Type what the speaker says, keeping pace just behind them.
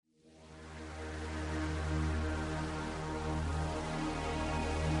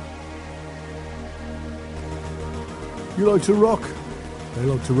You like to rock, they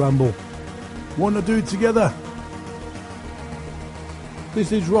like to ramble. Want to do it together?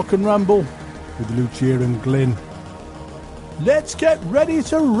 This is Rock and Ramble with Lucia and Glenn. Let's get ready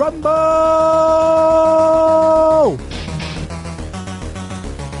to rumble!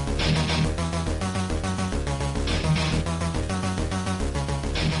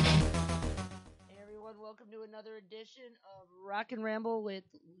 Welcome to another edition of Rock and Ramble with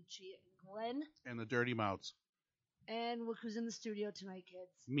Lucia and Glenn. And the Dirty Mouths. And look who's in the studio tonight,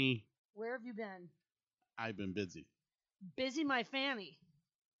 kids. Me. Where have you been? I've been busy. Busy my fanny.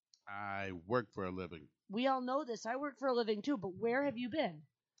 I work for a living. We all know this. I work for a living too, but where have you been?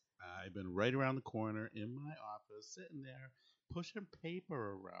 I've been right around the corner in my office, sitting there, pushing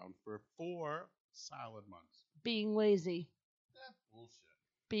paper around for 4 solid months. Being lazy. That's bullshit.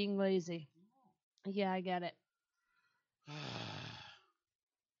 Being lazy. Yeah, I get it.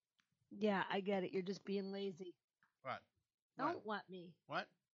 Yeah, I get it. You're just being lazy. What? Don't let me. What?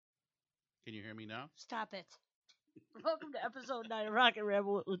 Can you hear me now? Stop it. Welcome to episode 9 of Rock and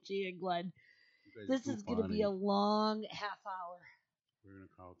Ramble with Lucia and Glenn. This is going to be a long half hour. We're going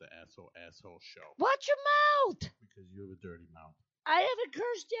to call it the Asshole Show. Watch your mouth! Because you have a dirty mouth. I haven't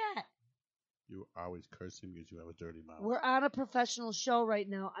cursed yet. You're always cursing because you have a dirty mouth. We're on a professional show right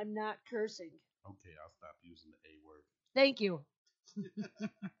now. I'm not cursing. Okay, I'll stop using the A word. Thank you.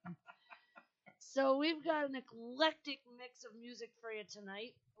 So we've got an eclectic mix of music for you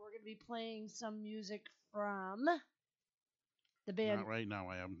tonight. We're going to be playing some music from the band. Not right now.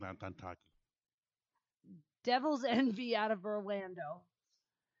 I am not done talking. Devil's Envy out of Orlando.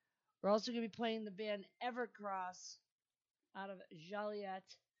 We're also going to be playing the band Evercross out of Joliet.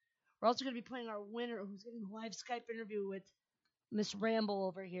 We're also going to be playing our winner, who's getting a live Skype interview with Miss Ramble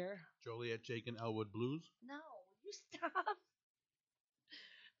over here. Joliet, Jake, and Elwood Blues? No, you stop.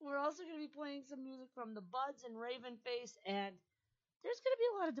 We're also going to be playing some music from the Buds and Ravenface, and there's going to be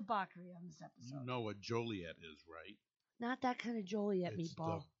a lot of debauchery on this episode. You know what Joliet is, right? Not that kind of Joliet, it's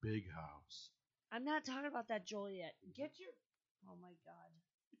meatball. It's the big house. I'm not talking about that Joliet. Get your... Oh, my God.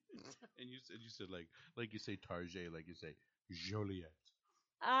 And you said like you say Target, like you say Joliet.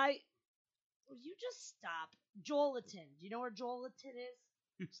 You just stop. Joeliton. Do you know where Joeliton is?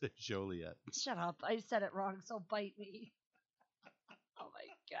 You said Joliet. Shut up. I said it wrong, so bite me. Oh, my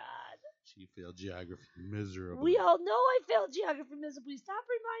God. She failed geography miserably. We all know I failed geography miserably. Stop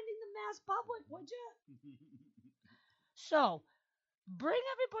reminding the mass public, would you? So, bring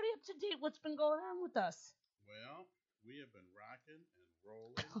everybody up to date. What's been going on with us? Well, we have been rocking and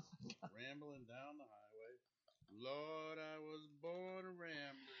rolling, rambling down the highway. Lord, I was born a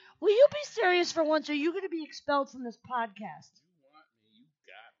rambling. Will you be serious for once? Or are you going to be expelled from this podcast? You want me, you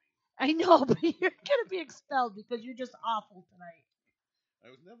got me. I know, but you're going to be expelled because you're just awful tonight. I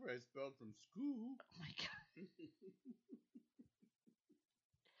was never expelled from school. Oh, my God.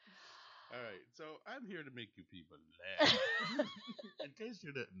 All right, so I'm here to make you people laugh. In case you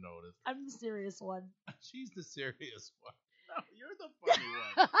didn't notice. I'm the serious one. She's the serious one. No, you're the funny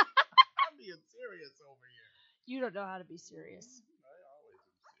one. I'm being serious over here. You don't know how to be serious. I always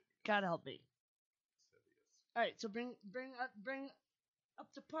am serious. God help me. Serious. All right, so bring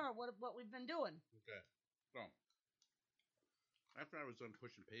up to par what we've been doing. Okay, so after I was done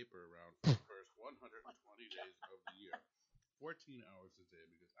pushing paper around for the first 120 days of the year, 14 hours a day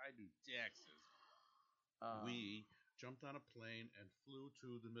because I do taxes, we jumped on a plane and flew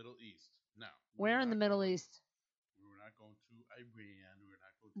to the Middle East. Now, where in the Middle East? We were not going to Iran. We were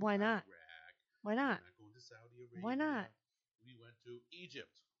not going to Why not? Iraq. Why not? We were not going to Saudi Arabia. Why not? We went to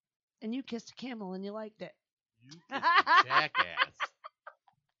Egypt. And you kissed a camel and you liked it. You kissed a jackass.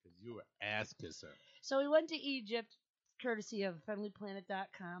 Because you were ass kisser. So we went to Egypt, courtesy of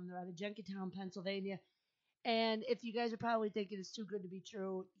FriendlyPlanet.com. They're out of Jenkintown, Pennsylvania. And if you guys are probably thinking it's too good to be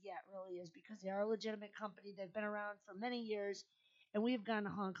true, yeah, it really is, because they are a legitimate company. They've been around for many years, and we've gone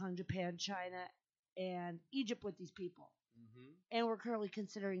to Hong Kong, Japan, China, and Egypt with these people. Mm-hmm. And we're currently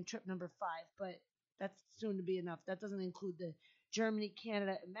considering trip number 5, but that's soon to be enough. That doesn't include the Germany,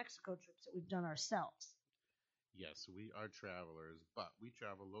 Canada, and Mexico trips that we've done ourselves. Yes, we are travelers, but we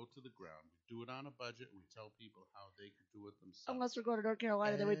travel low to the ground. We do it on a budget, and we tell people how they could do it themselves. Unless we're going to North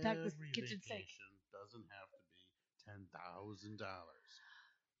Carolina, then we pack this kitchen sink. Vacation doesn't have to be $10,000.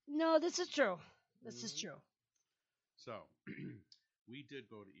 No, this is true. This is true. So, we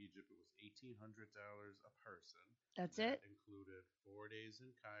did go to Egypt. It was $1,800 a person. That's that it? Included 4 days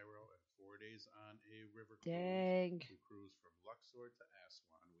in Cairo and 4 days on a river cruise. Dang. We cruised from Luxor to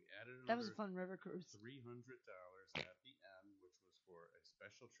Aswan. We added That was another a fun river cruise. $300 at the end, which was for a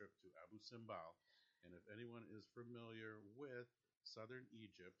special trip to Abu Simbel. And if anyone is familiar with southern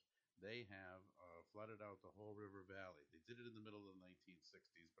Egypt, they have flooded out the whole river valley. They did it in the middle of the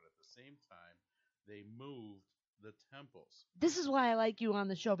 1960s, but at the same time, they moved the temples. This is why I like you on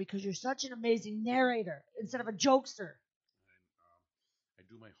the show, because you're such an amazing narrator instead of a jokester. And I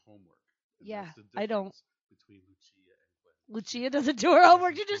do my homework. And Yeah, that's the I don't. difference between Lucia and Glenn. Lucia doesn't do her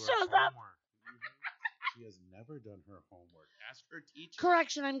homework. She Doesn't just do her shows up. homework. She has never done her homework. Ask her teacher.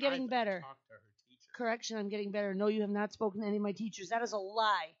 Correction, I'm getting I've better. Talked to her teacher. Correction, I'm getting better. No, you have not spoken to any of my teachers. That is a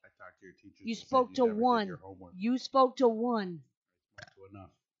lie. I talked to your teacher. You She said spoke you to never did one. your homework. You spoke to one. I spoke to enough.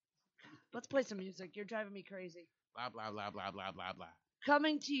 Let's play some music. You're driving me crazy. Blah blah blah blah blah blah blah.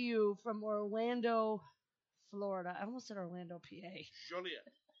 Coming to you from Orlando, Florida. I almost said Orlando, PA. Joliet.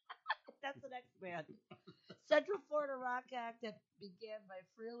 That's the next band. Central Florida rock act that began by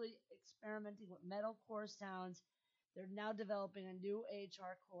freely experimenting with metalcore sounds. They're now developing a new age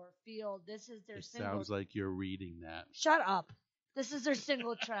hardcore field. This is their It single. sounds like you're reading that. Shut up. This is their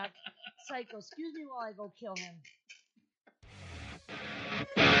single track, Psycho. Excuse me while I go kill him.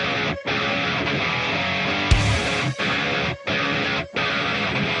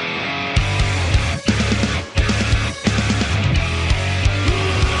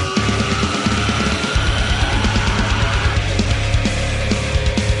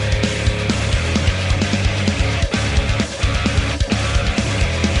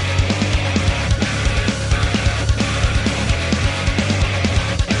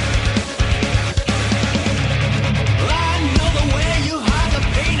 I know the way you hide the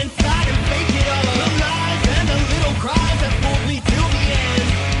pain inside and fake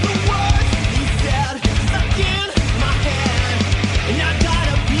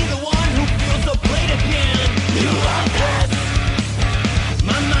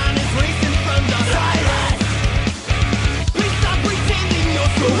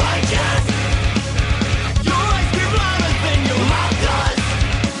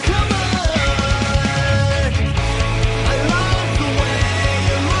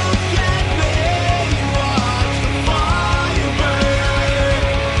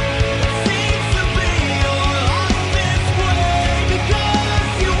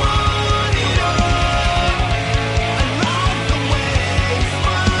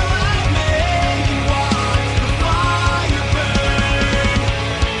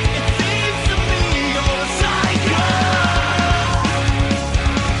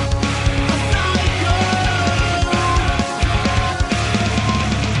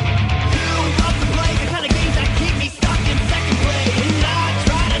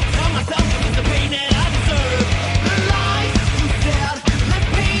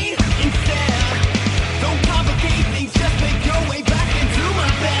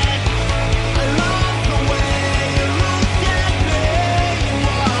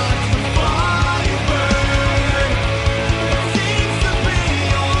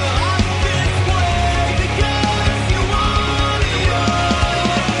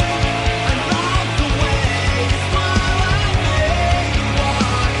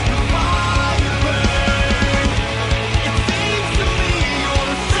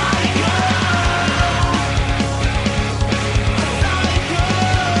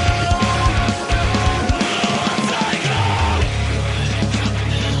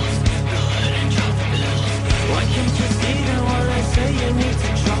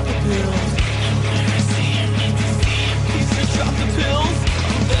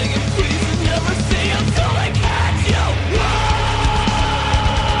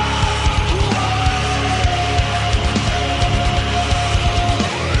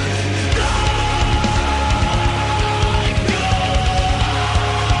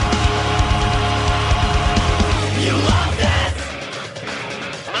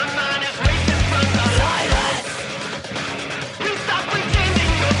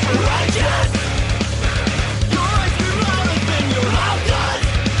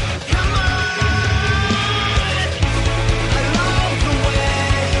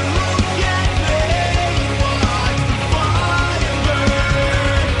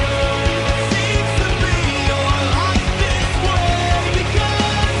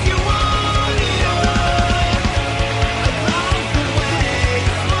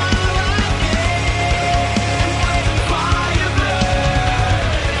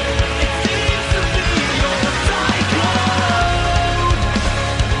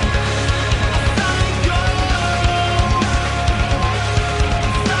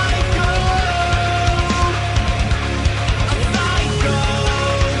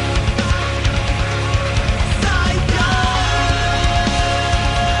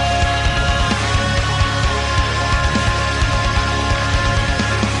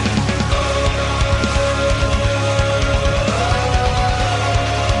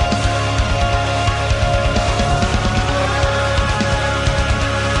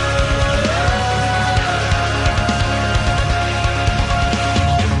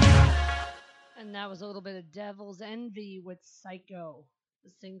to Devil's Envy with Psycho,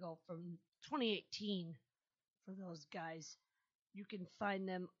 the single from 2018 for those guys. You can find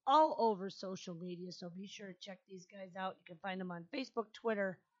them all over social media, so be sure to check these guys out. You can find them on Facebook,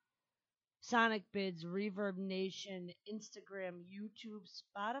 Twitter, Sonic Bids, Reverb Nation, Instagram, YouTube,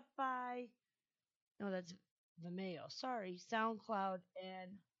 Spotify. No, that's Vimeo. Sorry, SoundCloud,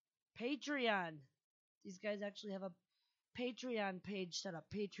 and Patreon. These guys actually have a Patreon page set up,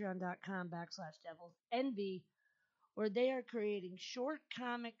 patreon.com/Devil's Envy, where they are creating short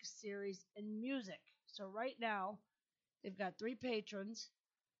comic series and music. So right now, they've got 3 patrons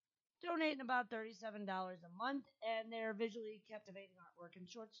donating about $37 a month, and they're visually captivating artwork and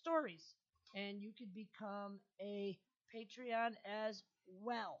short stories. And you could become a Patreon as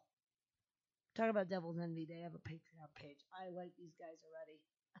well. Talk about Devil's Envy. They have a Patreon page. I like these guys already.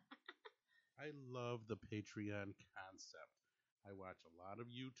 I love the Patreon concept. I watch a lot of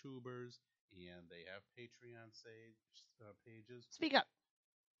YouTubers, and they have Patreon pages. Speak up.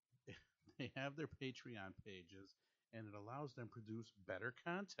 They have their Patreon pages, and it allows them to produce better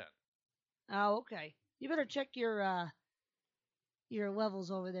content. Oh, okay. You better check your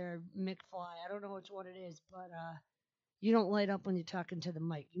levels over there, McFly. I don't know which one it is, but you don't light up when you're talking to the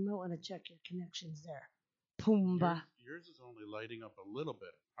mic. You might want to check your connections there. Pumbaa. Yours is only lighting up a little bit.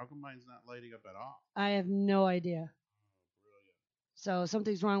 How come mine's not lighting up at all? I have no idea. Oh, brilliant. So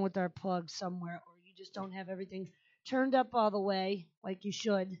something's wrong with our plug somewhere, or you just don't have everything turned up all the way like you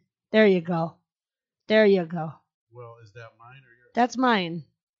should. There you go. There you go. Well, is that mine or yours? That's mine.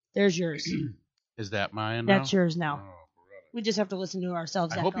 There's yours. Is that mine now? That's yours now. Oh, brother. We just have to listen to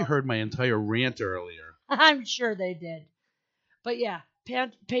ourselves. I hope you heard my entire rant earlier. I'm sure they did. But yeah,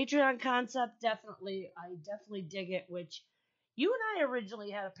 Patreon concept, definitely. I definitely dig it, which you and I originally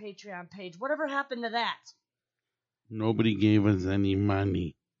had a Patreon page. Whatever happened to that? Nobody gave us any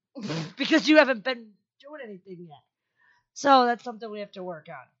money. Because you haven't been doing anything yet. So that's something we have to work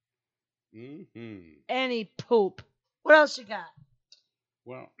on. Mm-hmm. Any poop. What else you got?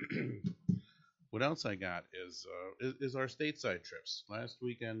 Well, what else I got is our stateside trips. Last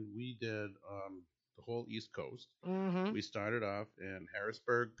weekend we did the whole East Coast. Mm-hmm. We started off in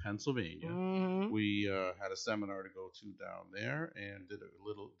Harrisburg, Pennsylvania. Mm-hmm. We had a seminar to go to down there and did a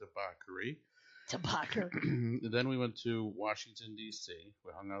little debauchery. Then we went to Washington, D.C.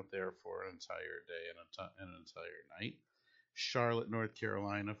 We hung out there for an entire day and an entire night. Charlotte, North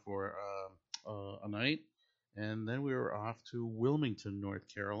Carolina for a night. And then we were off to Wilmington, North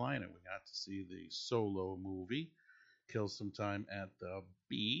Carolina. We got to see the Solo movie, kill some time at the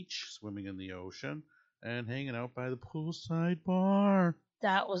beach, swimming in the ocean, and hanging out by the poolside bar.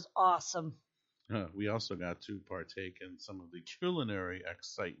 That was awesome. We also got to partake in some of the culinary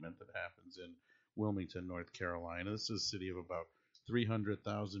excitement that happens in Wilmington, North Carolina. This is a city of about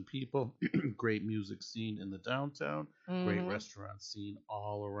 300,000 people. Great music scene in the downtown. Mm-hmm. Great restaurant scene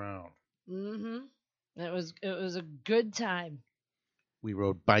all around. Mm-hmm. It was a good time. We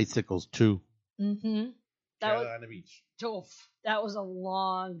rode bicycles too. Mm-hmm. On the beach. That was a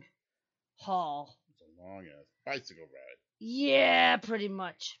long haul. It's a long ass bicycle ride. Yeah, pretty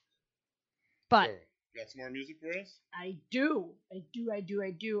much. But So, got some more music for us? I do.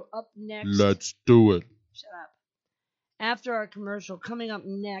 Up next. Let's do it. Shut up. After our commercial, coming up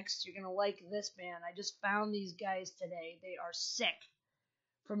next, you're going to like this band. I just found these guys today. They are sick.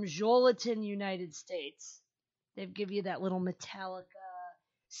 From Joeliton, United States. They give you that little Metallica,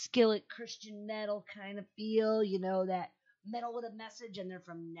 Skillet Christian metal kind of feel. You know, that metal with a message. And they're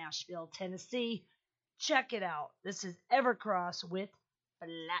from Nashville, Tennessee. Check it out. This is Evercross with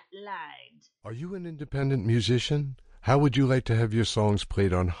Flatlined. Are you an independent musician? How would you like to have your songs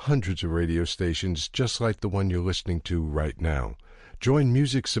played on hundreds of radio stations just like the one you're listening to right now? Join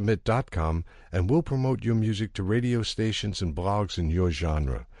MusicSubmit.com and we'll promote your music to radio stations and blogs in your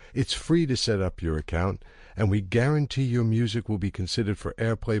genre. It's free to set up your account, and we guarantee your music will be considered for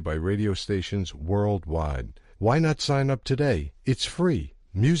airplay by radio stations worldwide. Why not sign up today? It's free.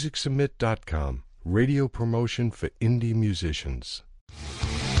 MusicSubmit.com. Radio promotion for indie musicians.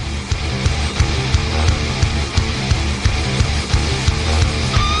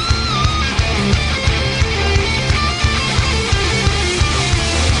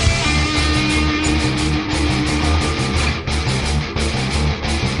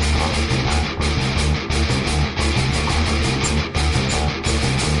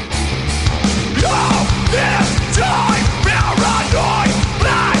 Paranoid,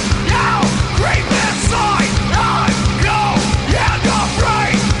 blind, you creep inside. I go, yeah.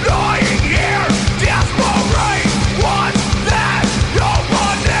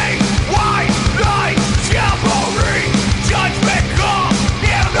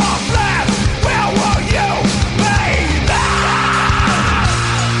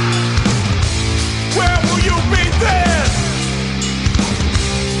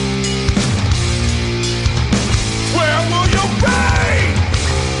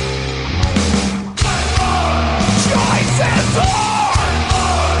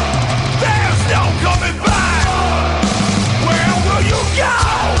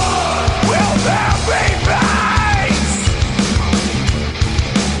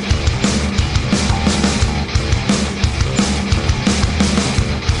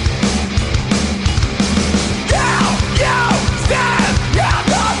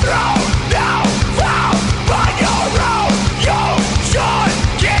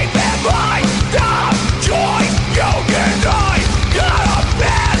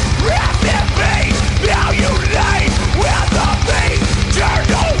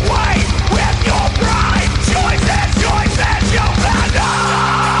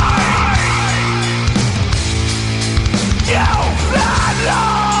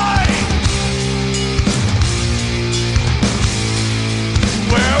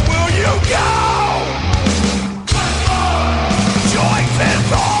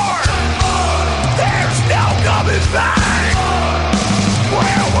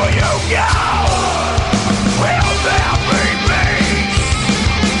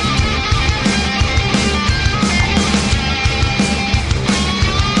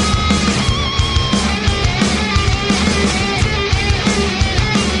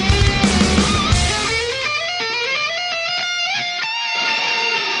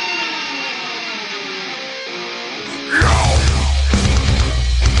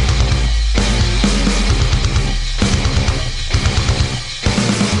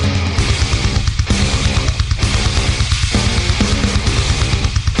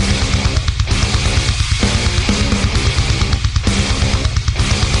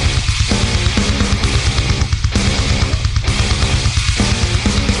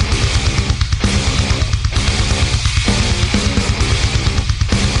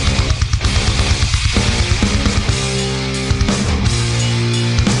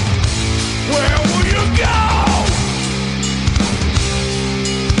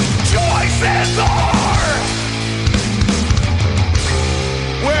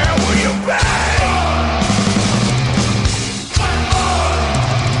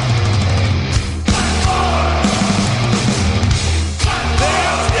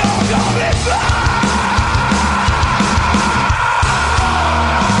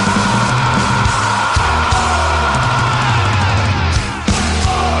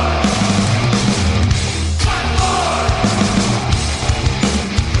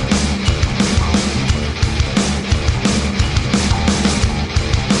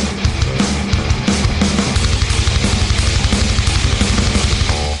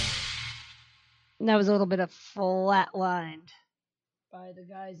 That was a little bit of Flatlined by the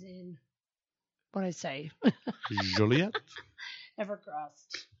guys in, what'd I say? Juliet? Evercross.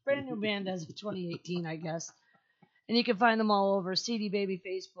 Brand new band as of 2018, I guess. And you can find them all over CD Baby,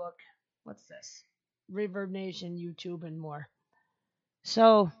 Facebook. What's this? Reverb Nation, YouTube, and more.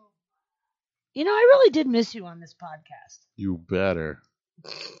 So, I really did miss you on this podcast. You better.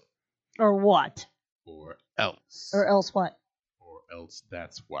 Or what? Or else. Or else what? Or else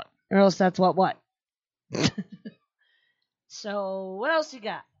that's what. Or else that's what? So, what else you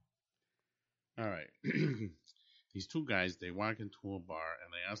got? All right. These two guys, they walk into a bar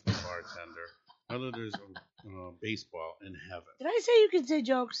and they ask the bartender whether there's a baseball in heaven. Did I say you can say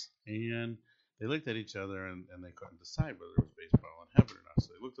jokes? And they looked at each other and they couldn't decide whether there was baseball in heaven or not.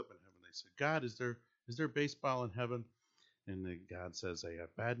 So they looked up in heaven. They said, God, is there baseball in heaven? And God says, I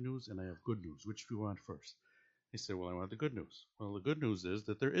have bad news and I have good news. Which do you want first? They said, well, I want the good news. Well, the good news is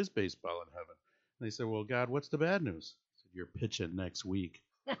that there is baseball in heaven. And they said, well, God, what's the bad news? I said, you're pitching next week.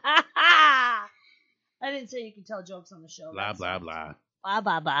 I didn't say you could tell jokes on the show. Blah, blah, blah. Blah,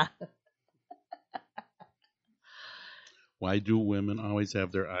 blah, blah. Why do women always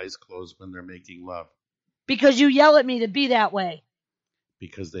have their eyes closed when they're making love? Because you yell at me to be that way.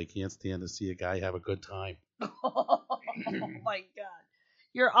 Because they can't stand to see a guy have a good time. Oh, my God.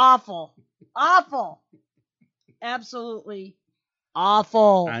 You're awful. Awful. Absolutely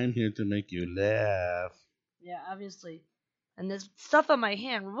awful. I'm here to make you laugh. Yeah, obviously. And this stuff on my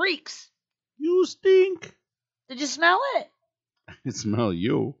hand reeks. You stink. Did you smell it? I smell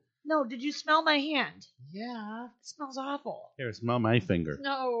you. No, did you smell my hand? Yeah. It smells awful. Here, smell my finger.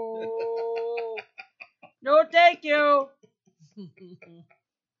 No. No, thank you.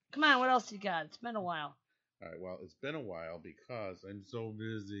 Come on, what else you got? It's been a while. All right, well, it's been a while because I'm so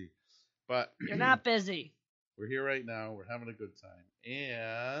busy. But You're not busy. we're here right now. We're having a good time.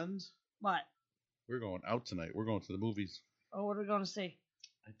 And What? we're going out tonight. We're going to the movies. Oh, what are we going to see?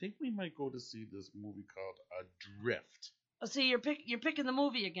 I think we might go to see this movie called Adrift. Oh, see, you're picking the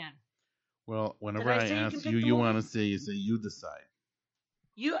movie again. Well, whenever Did I I say you ask can pick you, the you movie? want to say, you say you decide.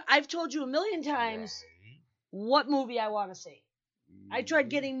 I've told you a million times what movie I want to see. I tried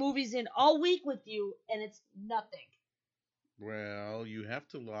getting movies in all week with you, and it's nothing. Well, you have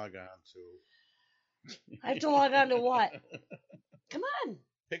to log on to. I have to log on to what? Come on.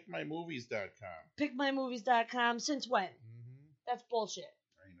 PickMyMovies.com. PickMyMovies.com. Since when? Mm-hmm. That's bullshit.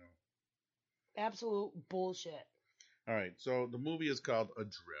 I know. Absolute bullshit. All right, so the movie is called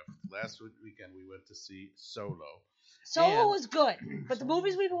Adrift. Last weekend we went to see Solo. Solo And- was good, but the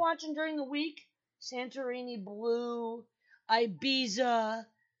movies we've been watching during the week, Santorini Blue, Ibiza,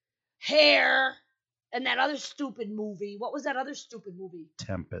 Hair, and that other stupid movie. What was that other stupid movie?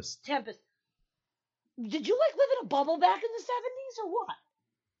 Tempest. Tempest. Did you live in a bubble back in the 70s or what?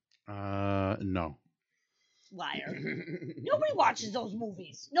 No. Liar. Nobody watches those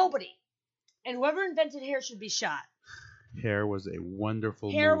movies. Nobody. And whoever invented Hair should be shot. Hair was a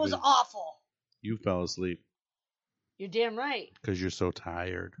wonderful Hair movie. was awful. You fell asleep You're damn right. because you're so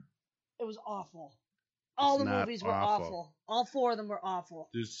tired. It was awful. All It's the not movies were awful. awful. All four of them were awful.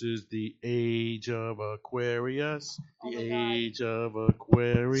 This is the age of Aquarius. Oh The my God. age of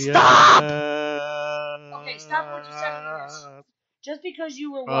Aquarius. Stop! Okay, stop what you said in this. Just because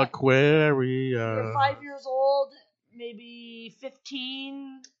you were what? Aquarius. You were 5 years old, maybe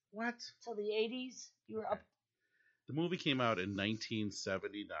 15 What? till the 80s. You were up. The movie came out in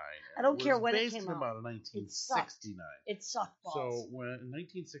 1979. I don't care when it based came in out. about It sucked. 1969. It sucked balls. So when in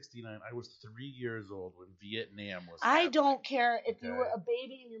 1969, I was 3 years old when Vietnam was. I happening. don't care if you Okay. were a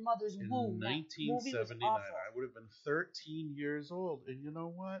baby in your mother's In womb. That movie was 1979, awful. I would have been 13 years old, and you know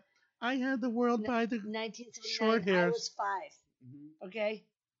what? I had the world by the. 1979, Short I hairs. was 5. Mhm. Okay?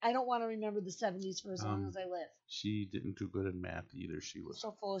 I don't want to remember the 70s for as long as I live. She didn't do good in math either. She was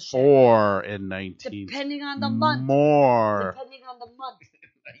So full of shit. 4 in 19. Depending on the month. More. Depending on the month.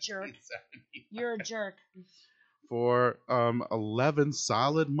 Jerk. You're a jerk. For 11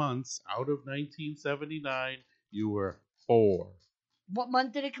 solid months out of 1979, you were 4. What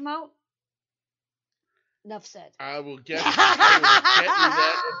month did it come out? Enough said. I will get you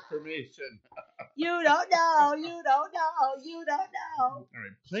that information. You don't know. You don't know. You don't know. All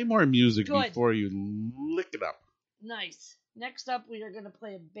right, play more music Good. before you lick it up. Nice. Next up, we are going to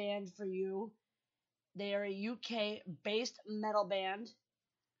play a band for you. They are a UK-based metal band.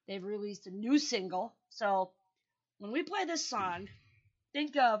 They've released a new single. So when we play this song,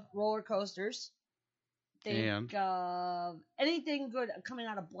 think of roller coasters. Think of anything good coming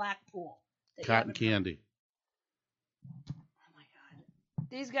out of Blackpool. that you Cotton haven't heard. candy. Oh my God.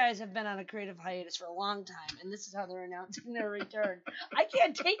 These guys have been on a creative hiatus for a long time, and this is how they're announcing their return. I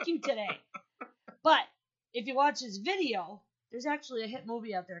can't take you today. But if you watch his video, there's actually a hit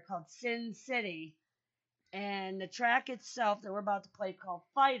movie out there called Sin City. And the track itself that we're about to play, called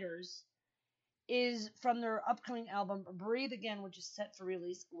Fighters, is from their upcoming album Breathe Again, which is set for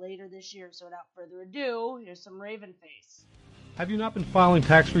release later this year. So without further ado, here's some Raven Face. Have you not been filing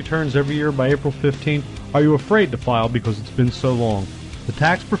tax returns every year by April 15th? Are you afraid to file because it's been so long? The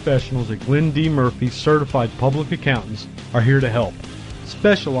tax professionals at Glenn D. Murphy Certified Public Accountants are here to help.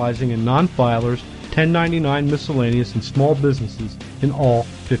 Specializing in non-filers, 1099 miscellaneous, and small businesses in all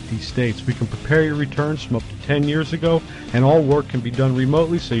 50 states. We can prepare your returns from up to 10 years ago, and all work can be done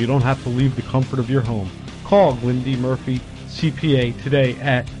remotely so you don't have to leave the comfort of your home. Call Glenn D. Murphy CPA today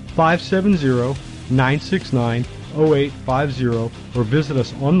at 570-969-0850 or visit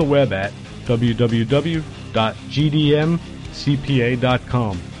us on the web at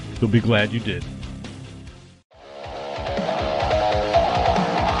www.gdmcpa.com. You'll be glad you did.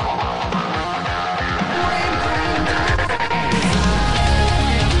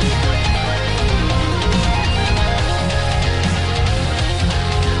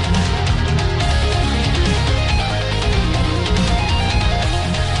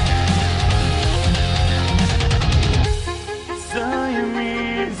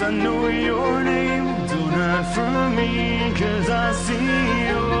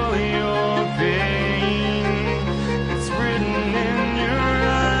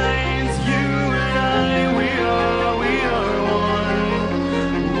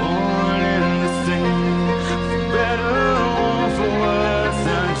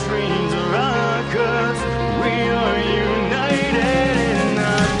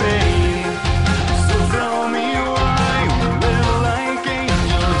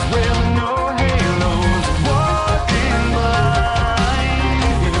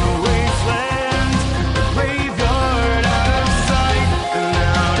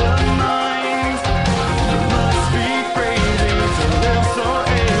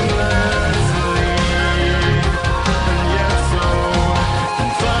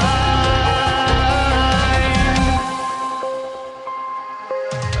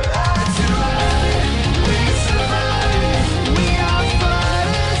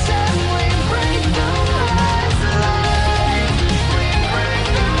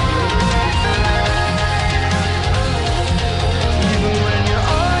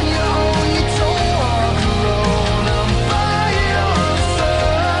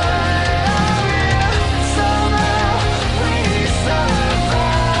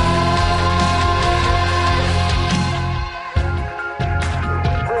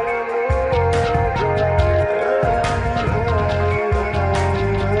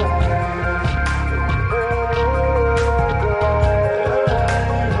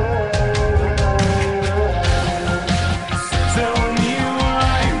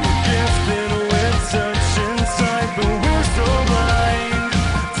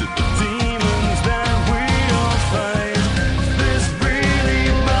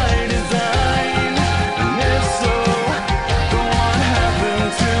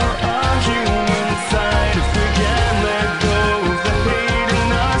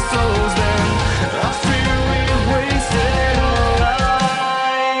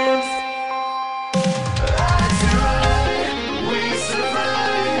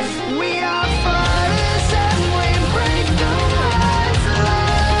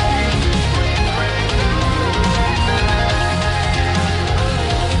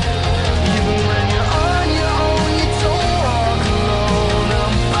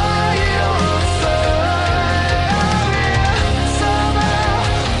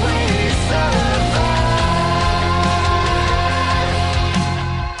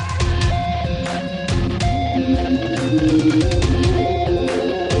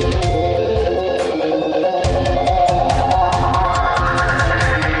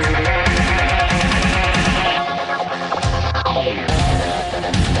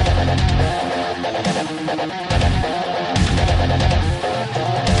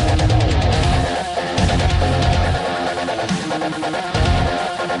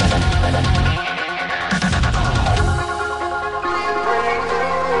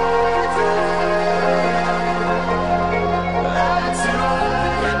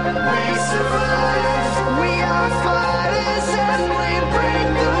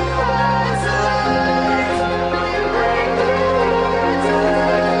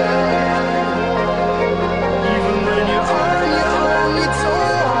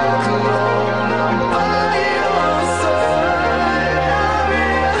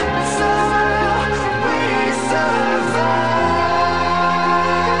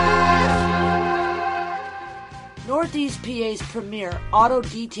 premier auto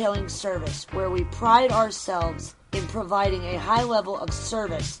detailing service where we pride ourselves in providing a high level of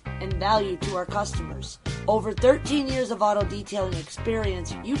service and value to our customers. Over 13 years of auto detailing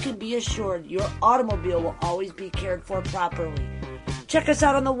experience, you can be assured your automobile will always be cared for properly. Check us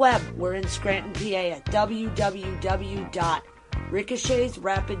out on the web. We're in Scranton, PA at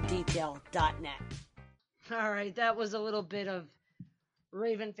www.ricochetsrapiddetail.net. All right, that was a little bit of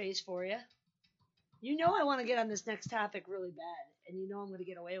Raven Face for you. You know I want to get on this next topic really bad, and you know I'm going to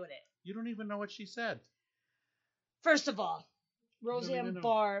get away with it. You don't even know what she said. First of all, don't even Roseanne know.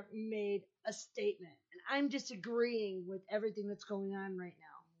 Barr made a statement, and I'm disagreeing with everything that's going on right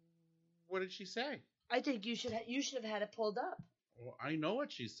now. What did she say? I think you should have had it pulled up. Well, I know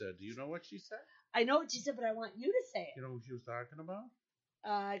what she said. Do you know what she said? I know what she said, but I want you to say it. You know who she was talking about?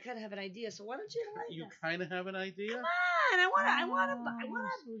 I kind of have an idea, so why don't you enlighten You us? kind of have an idea? Come on, I want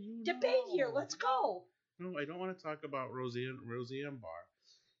to debate here. Let's go. No, I don't want to talk about Roseanne Barr.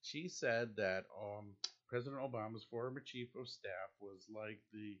 She said that President Obama's former chief of staff was like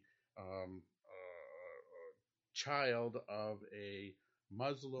the child of a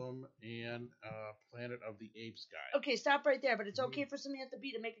Muslim and Planet of the Apes guy. Okay, stop right there, but it's okay for Samantha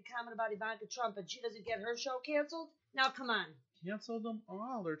Bee to make a comment about Ivanka Trump and she doesn't get her show canceled? Now, come on. Cancel them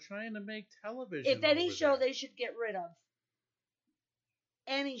all. They're trying to make television. If any over show there. they should get rid of,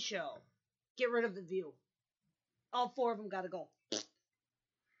 any show, get rid of The View. All 4 of them got to go.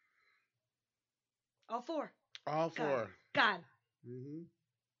 All 4. All 4. God. Mm-hmm.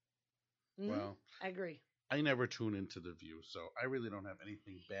 Mhm. Well, I agree. I never tune into The View, so I really don't have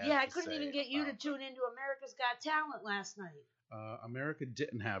anything bad Yeah, I to couldn't say even get you to about tune into America's Got Talent last night. America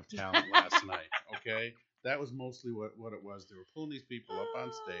didn't have talent last night, okay? That was mostly what it was. They were pulling these people up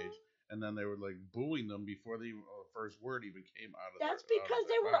on stage, and then they were like booing them before the first word even came out of That's their because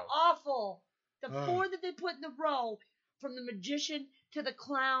they were mouth. awful. The Ugh. 4 that they put in the row, from the magician to the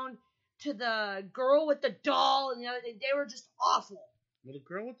clown to the girl with the doll and the other thing, they were just awful. Well, the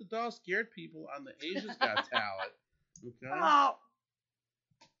girl with the doll scared people on the Asia's Got Talent. Okay? Oh.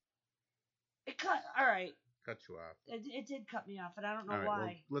 All right. Cut you off. It did cut me off, and I don't know All right,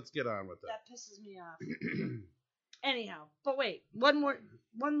 why. well, let's get on with it. That pisses me off. Anyhow, but wait, one more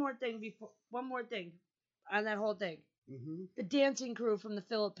thing on that whole thing. Mm-hmm. The dancing crew from the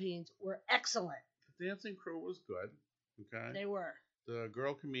Philippines were excellent. The dancing crew was good. Okay. They were. The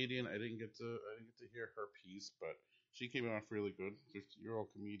girl comedian, I didn't get to hear her piece, but she came off really good.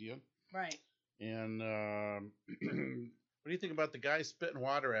 50-year-old comedian. Right. And what do you think about the guys spitting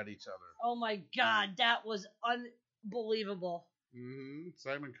water at each other? Oh my God, that was unbelievable. Mm-hmm.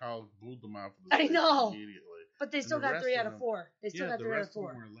 Simon Cowell booed them out. I know. Immediately. But they And still the got rest 3 of out of them- 4. They still got the 3 out of rest of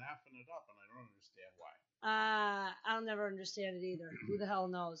 4. them were laughing it up, and I don't understand why. I'll never understand it either. Who the hell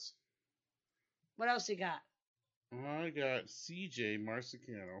knows? What else you got? I got CJ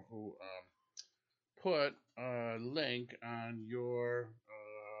Marsicano, who put a link on your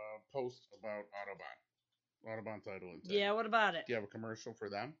post about Autobahn title and tag. Yeah, what about it? Do you have a commercial for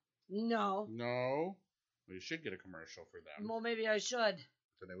them? No. No. Well, you should get a commercial for them. Well, maybe I should.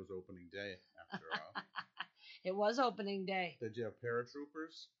 Today was opening day, after all. It was opening day. Did you have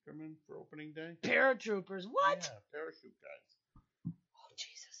paratroopers come in for opening day? Paratroopers. What? Yeah, parachute guys. Oh,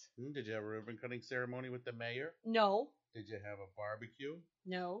 Jesus. Did you have a ribbon cutting ceremony with the mayor? No. Did you have a barbecue?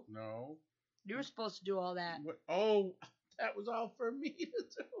 No. No. You were supposed to do all that. What? Oh, that was all for me to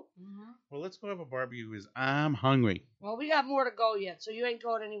do. Mm-hmm. Well, let's go have a barbecue because I'm hungry. Well, we got more to go yet, so you ain't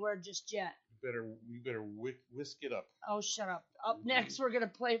going anywhere just yet. You better whisk it up. Oh, shut up. Up next, we're going to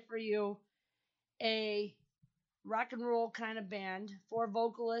play for you a rock and roll kind of band. 4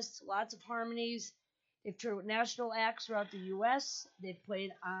 vocalists, lots of harmonies. They've toured national acts throughout the U.S. They've played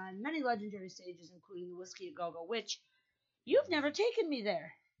on many legendary stages, including the Whiskey A Go-Go, which you've never taken me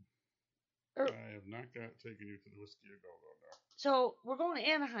there. I have not taken you to the Whiskey A Go-Go now. So, we're going to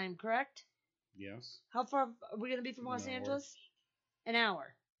Anaheim, correct? Yes. How far are we going to be from Los An hour. Angeles? An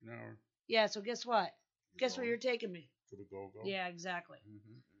hour. No. Yeah, so guess what? Guess where you're taking me? To the Go-Go? Yeah, exactly.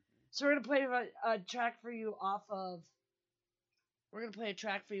 Mm-hmm. So we're gonna play a track for you off of. We're gonna play a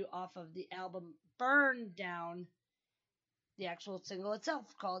track for you off of the album "Burn Down," the actual single itself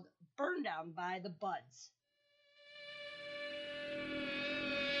called "Burn Down" by the Buds.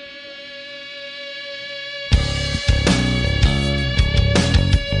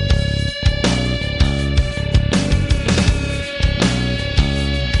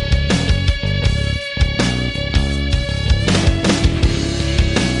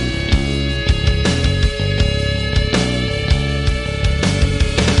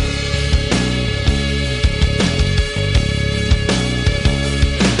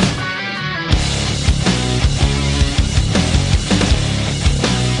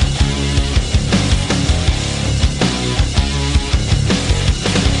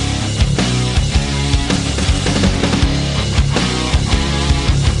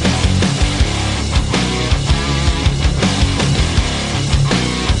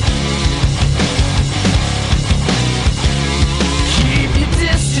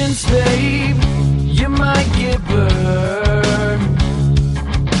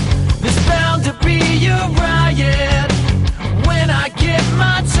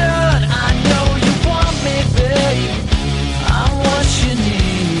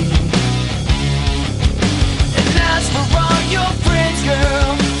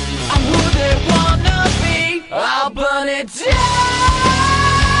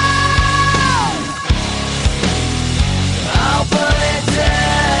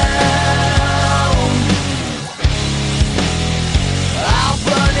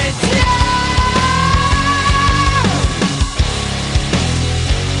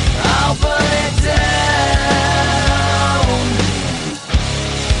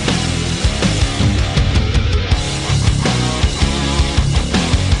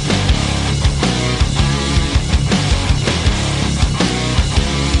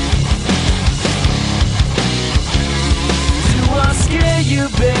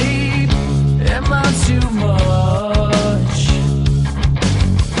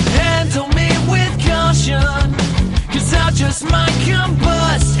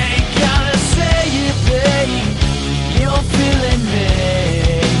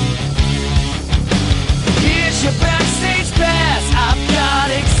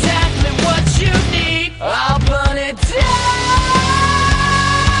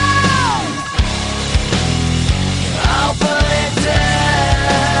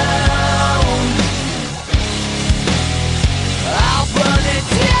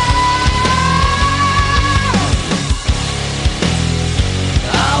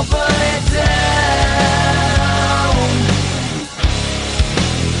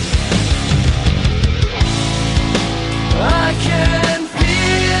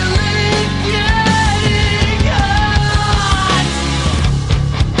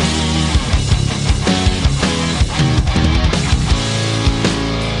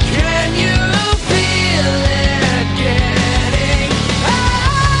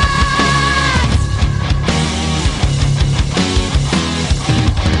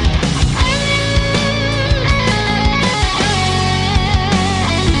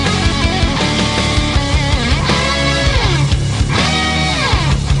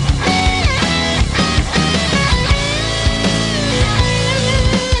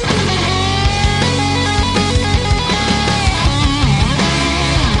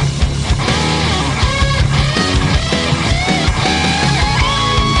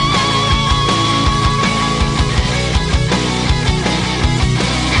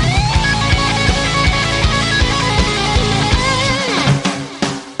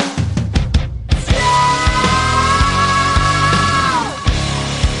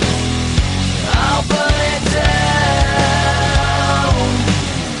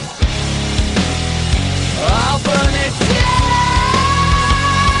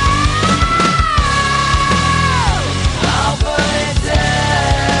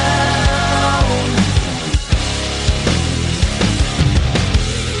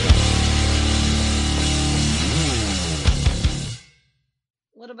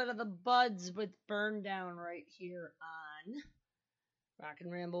 the Buds with Burn Down right here on Rock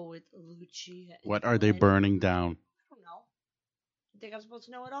and Ramble with Lucia. and What are they Glenn. burning down? I don't know. You think I'm supposed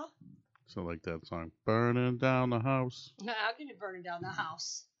to know it all? So like that song, burning down the house. How can you burning down the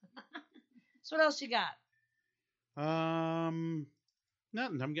house? So what else you got? Nothing.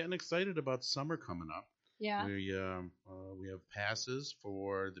 I'm getting excited about summer coming up. Yeah. We have passes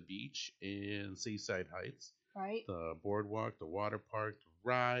for the beach in Seaside Heights, Right. the boardwalk, the water park, the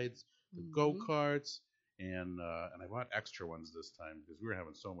rides, the Mhm. go-karts, and I bought extra ones this time because we were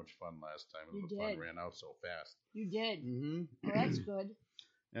having so much fun last time, and You the fun did. ran out so fast. You did. Mm-hmm. Well, that's good.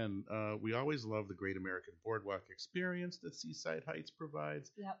 And we always love the Great American Boardwalk experience that Seaside Heights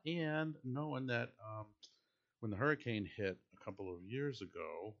provides, Yep. and knowing that when the hurricane hit a couple of years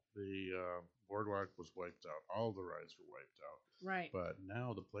ago, the boardwalk was wiped out. All the rides were wiped out. Right. But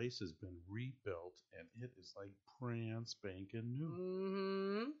now the place has been rebuilt, and it is like brand spanking new.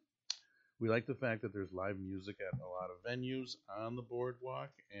 Mm-hmm. We like the fact that there's live music at a lot of venues on the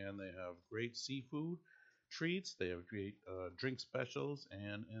boardwalk, and they have great seafood treats. They have great drink specials,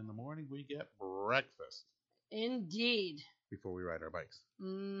 and in the morning we get breakfast Indeed. before we ride our bikes.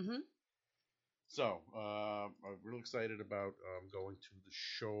 Mm-hmm. So I'm real excited about going to the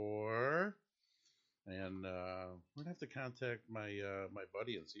shore, and we're gonna have to contact my my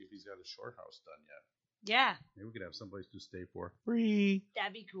buddy and see if he's got his shore house done yet. Yeah. Maybe we could have someplace to stay for free.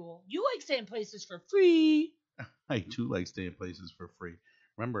 That'd be cool. You like staying places for free. I do like staying places for free.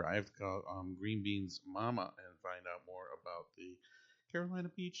 Remember, I have to call Green Bean's mama and find out more about the Carolina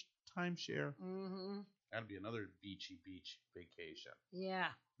Beach timeshare. Mm-hmm. That'd be another beach vacation. Yeah.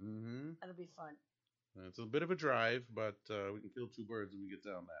 Mm-hmm. That'll be fun. It's a bit of a drive, but we can kill two birds when we get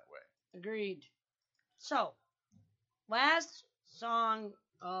down that way. Agreed. So, last song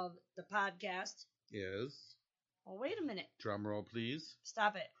of the podcast. Yes. Oh, wait a minute. Drum roll, please.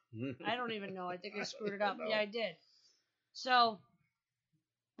 Stop it. I don't even know. I think I screwed it up. No. Yeah, I did. So,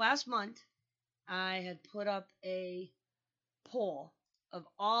 last month, I had put up a poll of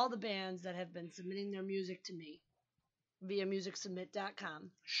all the bands that have been submitting their music to me via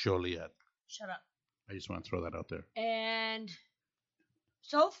MusicSubmit.com. Joliet. Shut up. I just want to throw that out there. And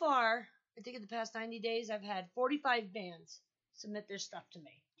so far, I think in the past 90 days, I've had 45 bands submit their stuff to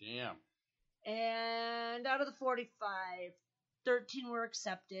me. Damn. And out of the 45, 13 were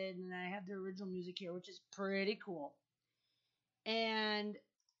accepted, and I have the original music here, which is pretty cool. And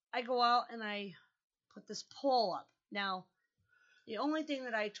I go out and I put this poll up. Now, the only thing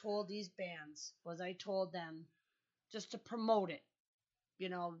that I told these bands was I told them just to promote it. You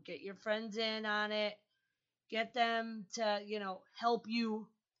know, get your friends in on it, get them to, you know, help you,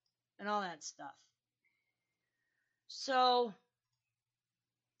 and all that stuff. So,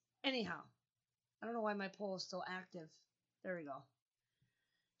 anyhow, I don't know why my poll is still active. There we go.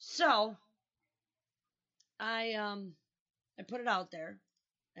 So, I put it out there,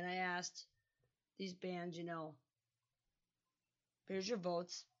 and I asked these bands, you know, here's your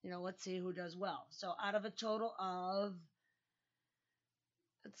votes. You know, let's see who does well. So, out of a total of,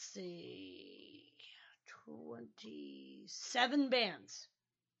 let's see, 27 bands.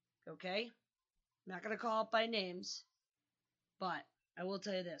 Okay? I'm not going to call it by names, but I will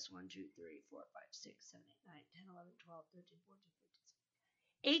tell you this. 1, 2, 3, 4, 5, 6, 7, 8, 9, 10, 11, 12, 13, 14,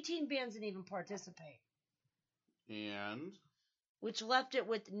 15, 16. 18 bands didn't even participate, And which left it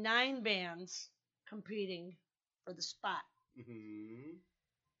with 9 bands competing for the spot.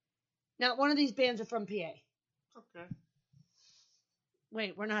 Now, one of these bands are from PA. Okay.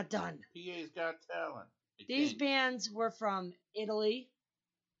 Wait, we're not done. PA's got talent. These bands were from Italy,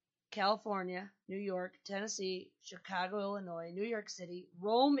 California, New York, Tennessee, Chicago, Illinois, New York City,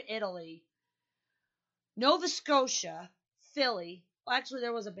 Rome, Italy, Nova Scotia, Philly. Well, actually,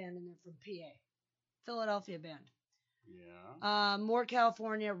 there was a band in there from PA. Philadelphia band. Yeah. Moore,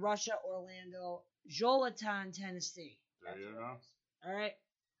 California, Russia, Orlando, Joliet, Tennessee. There you go. All right.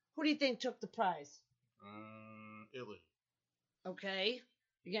 Who do you think took the prize? Italy. Okay.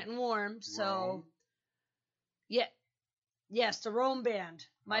 You're getting warm. So, Rome. yeah. Yes, the Rome band.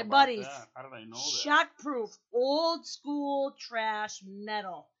 My How about buddies. that? How did I know that? Shockproof, old school trash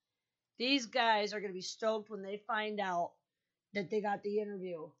metal. These guys are going to be stoked when they find out that they got the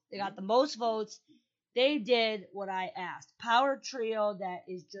interview. They got the most votes. They did what I asked. Power trio that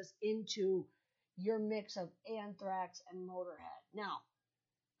is just into your mix of Anthrax and Motorhead. Now,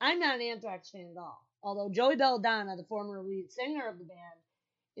 I'm not an Anthrax fan at all. Although Joey Belladonna, the former lead singer of the band,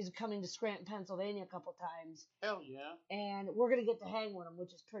 is coming to Scranton, Pennsylvania a couple times. Hell yeah. And we're going to get to hang with him,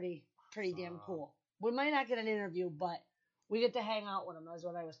 which is pretty damn cool. We might not get an interview, but we get to hang out with him. That's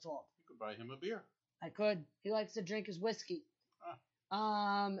what I was told. You could buy him a beer. I could. He likes to drink his whiskey.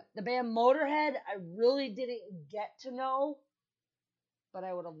 The band Motorhead, I really didn't get to know, but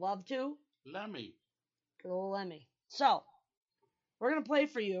I would have loved to. Lemmy. Good old Lemmy. So, we're going to play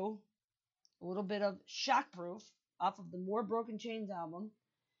for you a little bit of Shockproof off of the More Broken Chains album.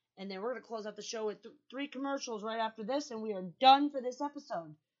 And then we're going to close out the show with 3 commercials right after this, and we are done for this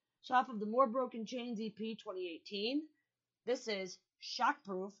episode. So off of the More Broken Chains EP 2018, this is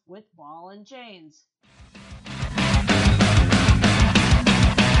Shockproof with Ball and Chains.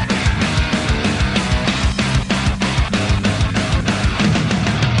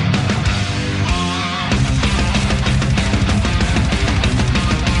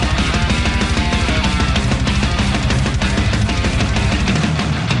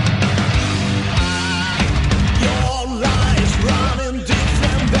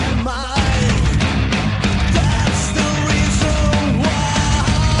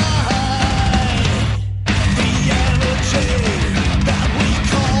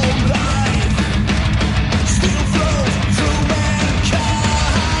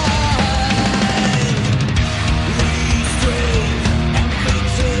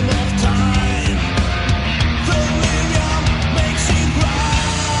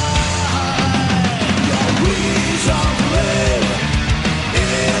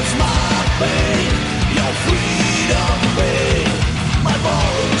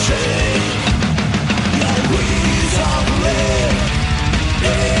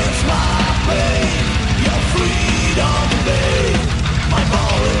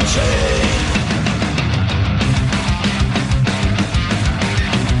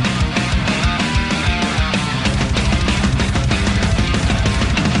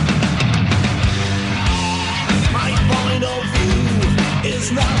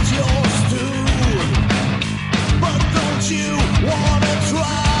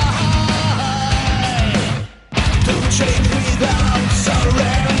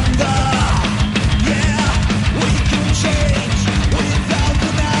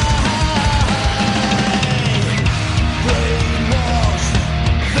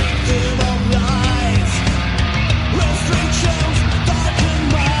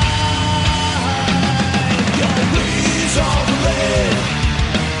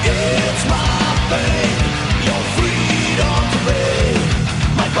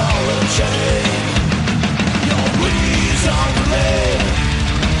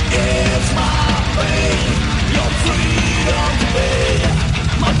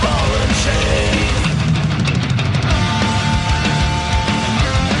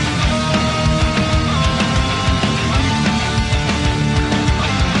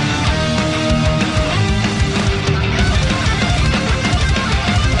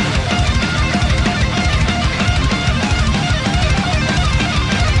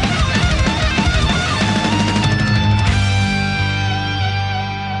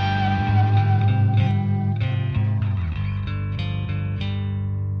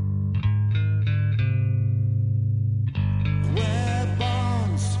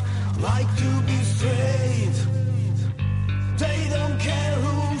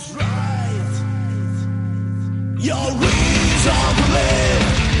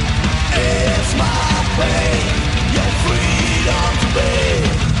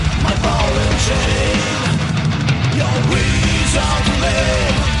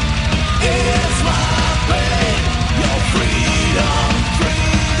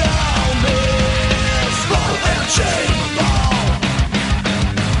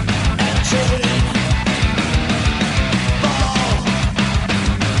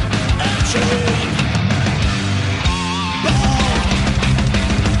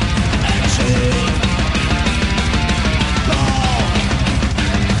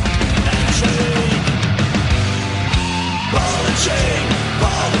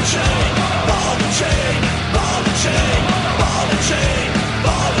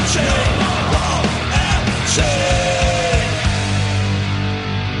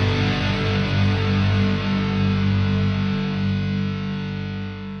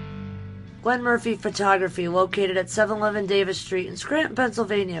 Glenn Murphy Photography, located at 711 Davis Street in Scranton,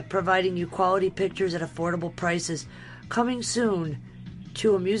 Pennsylvania, providing you quality pictures at affordable prices. Coming soon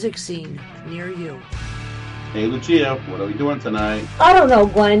to a music scene near you. Hey, Lucia, what are we doing tonight? I don't know,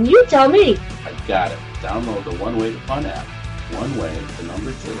 Glenn. You tell me. I got it. Download the One Way to Fun app. One Way, the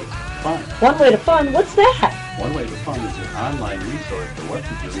number 2, fun. One Way to Fun? What's that? One Way to Fun is an online resource for what to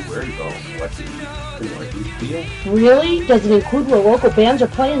do, where to go, what to eat, and what you feel. Really? Does it include where local bands are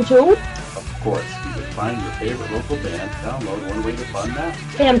playing too? Of course, you can find your favorite local band, download One Way to Fun now.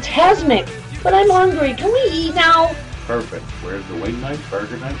 Fantastic! But I'm hungry. Can we eat now? Perfect. Where's the wing night,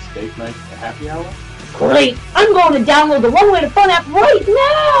 burger night, steak night, the happy hour? Great! I'm going to download the One Way to Fun app right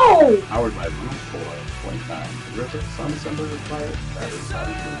now! Powered by Root for 29. Terrific sound assembly required. That is not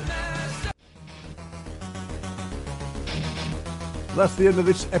included. That's the end of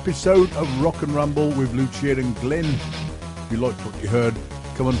this episode of Rock and Ramble with Lucia and Glenn. If you liked what you heard,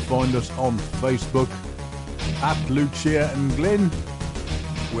 come and find us on Facebook at Lucia and Glenn.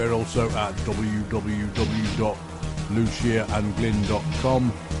 We're also at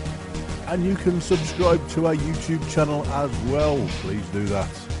www.luciaandglenn.com, and you can subscribe to our YouTube channel as well. Please do that.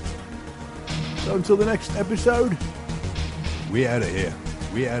 So until the next episode, we out of here.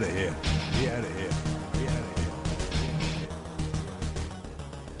 We out of here. We out of here.